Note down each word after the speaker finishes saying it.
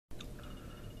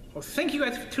Well, thank you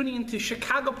guys for tuning into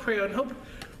Chicago Prayer and Hope,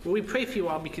 where we pray for you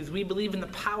all because we believe in the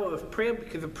power of prayer,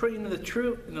 because of praying to the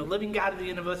true and the living God of the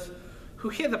universe, who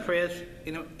hears the prayers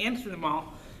and who answers them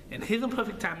all in His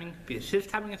imperfect timing, because His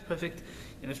timing is perfect,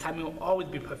 and His timing will always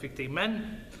be perfect.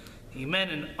 Amen. Amen.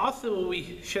 And also,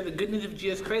 we share the good news of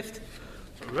Jesus Christ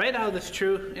right out of this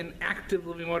true and active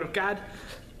living Word of God,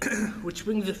 which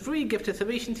brings a free gift of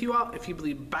salvation to you all if you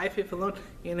believe by faith alone,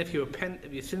 and if you repent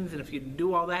of your sins, and if you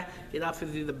do all that, it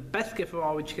offers you the best gift of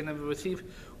all which you can ever receive,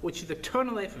 which is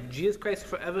eternal life of Jesus Christ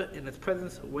forever in His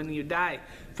presence when you die.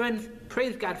 Friends,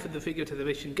 praise God for the free gift of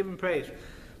salvation. Give Him praise.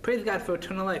 Praise God for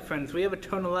eternal life, friends. We have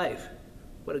eternal life.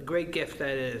 What a great gift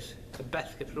that is. The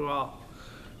best gift of all.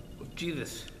 With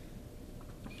Jesus.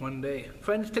 One day.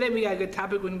 Friends, today we got a good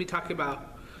topic. We're going to be talking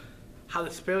about how the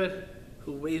Spirit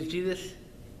who raised Jesus,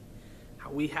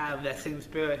 how we have that same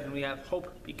Spirit and we have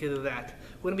hope because of that.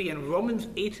 We're going to be in Romans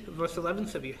 8 verse 11,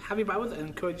 so if you have your Bibles, I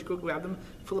encourage you to go grab them,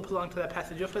 flip along to that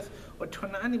passage with us, or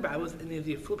turn on your Bibles, and as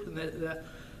you flip in there,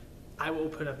 I will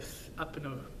open up in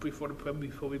a brief word of prayer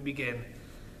before we begin.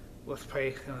 Let's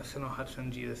pray and let's send our hearts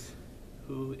on Jesus,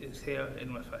 who is here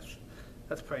and with us.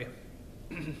 Let's pray.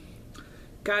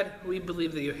 God, we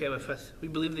believe that you're here with us. We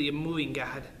believe that you're moving,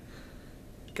 God.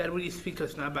 God, will you speak to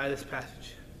us now by this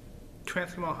passage?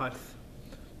 Transform our hearts.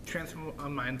 Transform our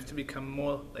minds to become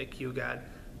more like you, God.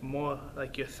 More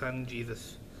like your Son,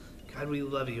 Jesus. God, we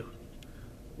love you.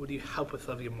 Would you help us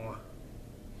love you more?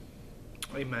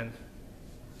 Amen.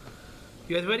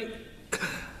 You guys ready? It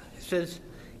says,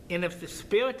 and if the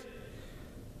Spirit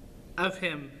of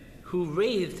Him who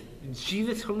raised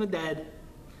Jesus from the dead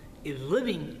is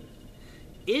living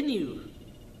in you,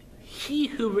 He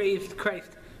who raised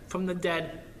Christ from the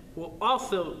dead will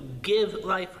also give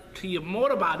life to your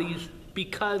mortal bodies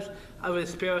because of His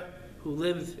Spirit who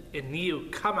lives in you.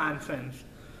 Come on, friends.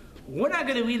 We're not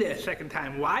going to read it a second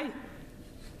time. Why?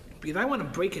 Because I want to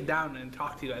break it down and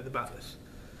talk to you guys about this.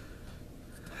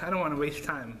 I don't want to waste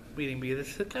time reading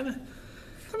because it's kind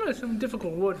of some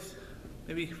difficult words,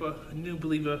 maybe for a new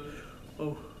believer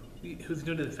or who's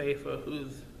new to the faith or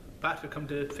who's about to come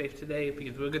to faith today,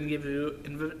 because we're going to give you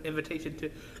an invitation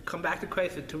to come back to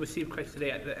Christ and to receive Christ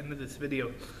today at the end of this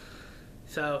video.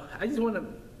 So I just want to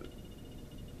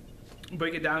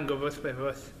break it down, go verse by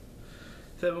verse.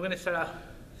 So we're going to start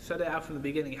it out from the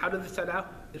beginning. How does it start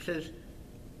out? It says,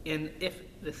 and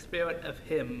if the Spirit of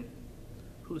Him,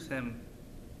 who's Him?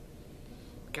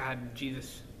 God,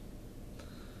 Jesus.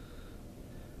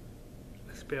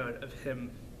 The Spirit of Him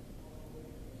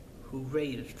who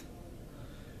raised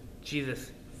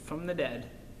Jesus from the dead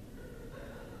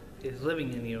is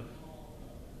living in you.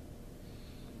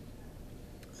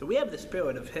 So we have the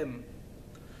Spirit of Him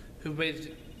who raised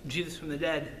Jesus from the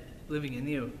dead living in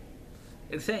you.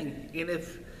 It's saying, and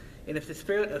if the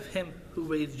Spirit of Him who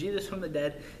raised Jesus from the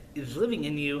dead is living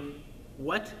in you,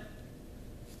 what?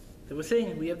 So we're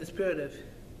saying we have the Spirit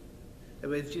that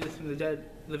raised Jesus from the dead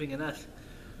living in us.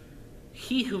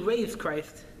 He who raised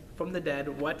Christ from the dead,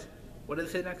 what? What does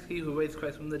it say next? He who raised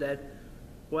Christ from the dead,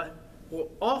 what?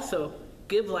 Will also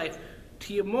give life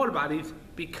to your mortal bodies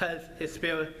because His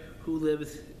Spirit who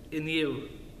lives in you.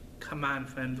 Come on,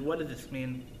 friends. What does this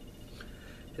mean?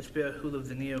 His Spirit who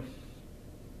lives in you.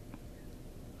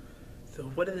 So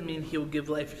what does it mean He will give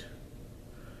life?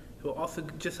 He will also,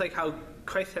 just like how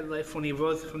Christ had life when He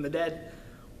rose from the dead,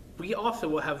 we also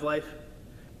will have life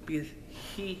because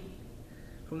He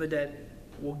from the dead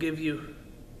will give you,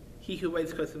 He who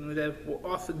raised Christ from the dead will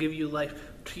also give you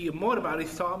life to your mortal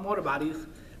bodies, to our mortal bodies,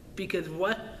 because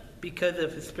what? Because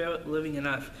of His Spirit living in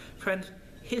us. Friends,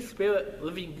 His Spirit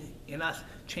living in us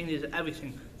changes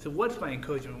everything. So what's my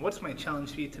encouragement? What's my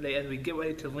challenge for you today as we get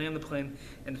ready to land the plane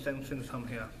and send things home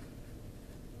here?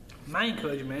 My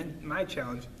encouragement, my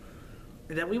challenge,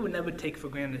 is that we would never take for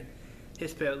granted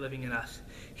His Spirit living in us.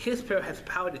 His Spirit has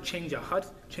power to change our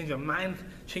hearts, change our minds,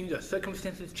 change our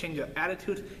circumstances, change our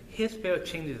attitudes. His Spirit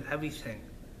changes everything.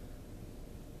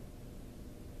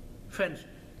 Friends,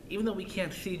 even though we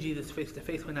can't see Jesus face to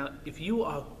face right now, if you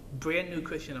are a brand new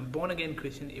Christian, a born again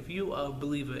Christian, if you are a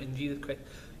believer in Jesus Christ,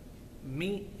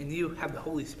 me and you have the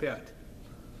Holy Spirit.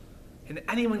 And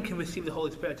anyone can receive the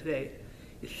Holy Spirit today.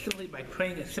 It's simply by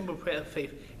praying a simple prayer of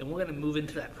faith, and we're going to move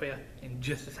into that prayer in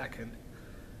just a second.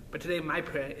 But today my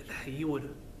prayer is that you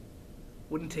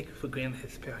wouldn't take for granted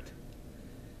His Spirit.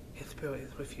 His Spirit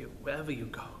is with you wherever you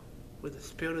go. Where the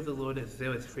Spirit of the Lord is,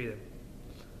 there is freedom.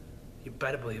 You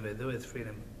better believe it, there is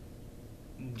freedom.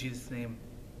 In Jesus' name,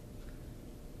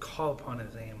 call upon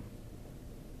His name.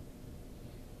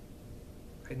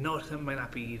 I know it might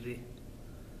not be easy,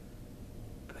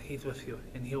 but He's with you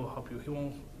and He will help you. He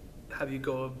won't have you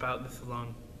go about this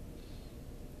alone.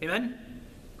 Amen?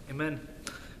 Amen.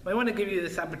 I want to give you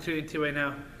this opportunity right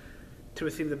now to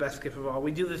receive the best gift of all.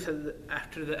 We do this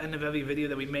after the end of every video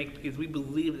that we make because we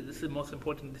believe that this is the most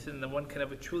important decision that one can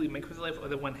ever truly make with his life or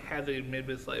that one has already made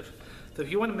with his life. So if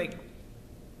you want to make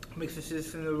this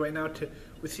decision right now to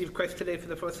receive Christ today for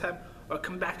the first time or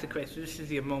come back to Christ, this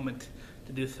is your moment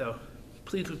to do so.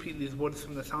 Please repeat these words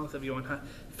from the sounds of your own heart.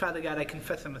 Father God, I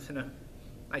confess I'm a sinner.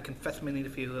 I confess my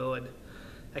need for you, Lord.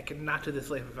 I cannot do this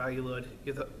life without you, Lord.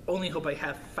 You're the only hope I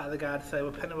have, Father God, so I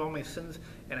repent of all my sins,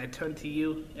 and I turn to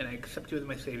you, and I accept you as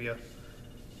my Savior.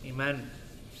 Amen.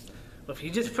 Well, if you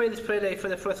just prayed this prayer today for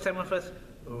the first time with us,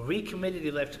 recommitted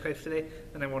your life to Christ today,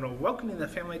 then I want to welcome you in the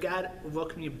family of God,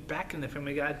 welcome you back in the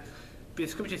family of God.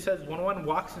 Because Scripture says, when one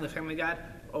walks in the family of God,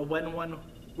 or when one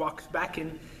walks back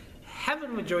in,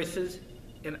 heaven rejoices,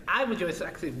 and I rejoice,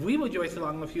 actually, we rejoice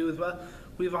along with you as well.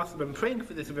 We've also been praying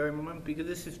for this very moment because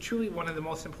this is truly one of the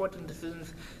most important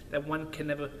decisions that one can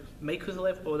never make with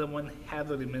life or that one has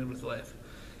already made with life.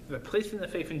 By placing the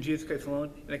faith in Jesus Christ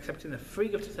alone and accepting the free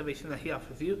gift of salvation that He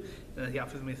offers you and that He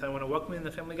offers me. So I want to welcome you in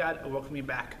the family of God or welcome you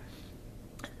back.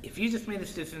 If you just made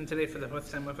this decision today for the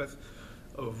first time with us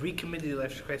or recommitted your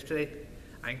life to Christ today,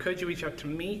 I encourage you to reach out to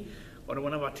me or to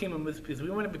one of our team members because we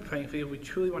want to be praying for you. We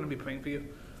truly want to be praying for you.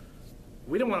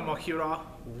 We don't want to mock you at all.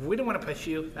 We don't want to push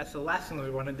you. That's the last thing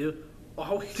we want to do.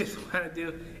 All we just want to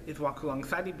do is walk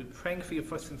alongside you, be praying for you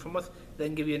first and foremost,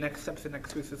 then give you next steps and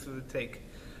next resources to take.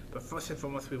 But first and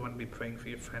foremost, we want to be praying for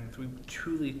your friends. We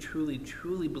truly, truly,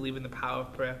 truly believe in the power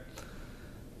of prayer.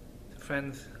 So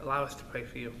friends, allow us to pray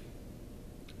for you.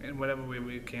 In whatever way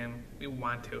we can, we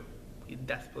want to. We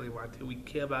desperately want to. We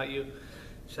care about you.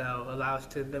 So allow us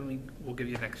to, then we'll give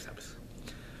you next steps.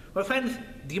 Well, friends,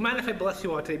 do you mind if I bless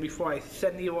you all today before I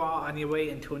send you all on your way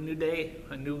into a new day,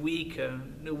 a new week, a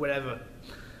new whatever?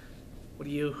 Would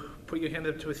you put your hand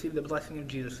up to receive the blessing of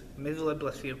Jesus? May the Lord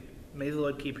bless you. May the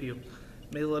Lord keep you.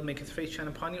 May the Lord make His face shine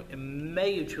upon you. And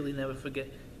may you truly never forget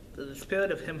that the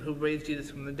Spirit of Him who raised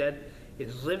Jesus from the dead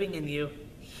is living in you.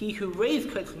 He who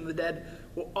raised Christ from the dead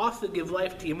will also give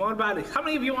life to your mortal bodies. How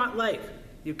many of you want life?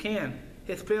 You can.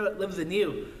 His Spirit lives in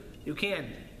you. You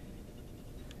can.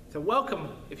 So welcome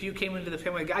if you came into the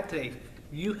family of God today.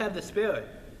 You have the Spirit.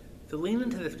 So lean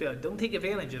into the Spirit. Don't take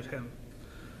advantage of Him.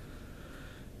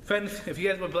 Friends, if you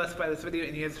guys were blessed by this video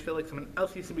and you guys feel like someone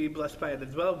else needs to be blessed by it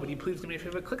as well, would you please do me a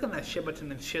favor? Click on that share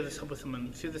button and share this hope with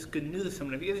someone. Share this good news with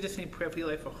someone. If you guys just need prayer for your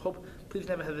life or hope, please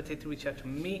never hesitate to reach out to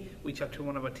me. Reach out to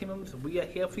one of our team members. We are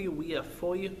here for you. We are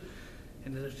for you.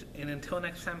 And until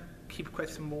next time, keep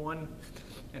Christ number one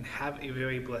and have a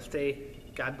very blessed day.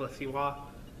 God bless you all.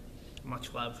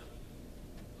 Much love.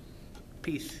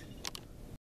 Peace.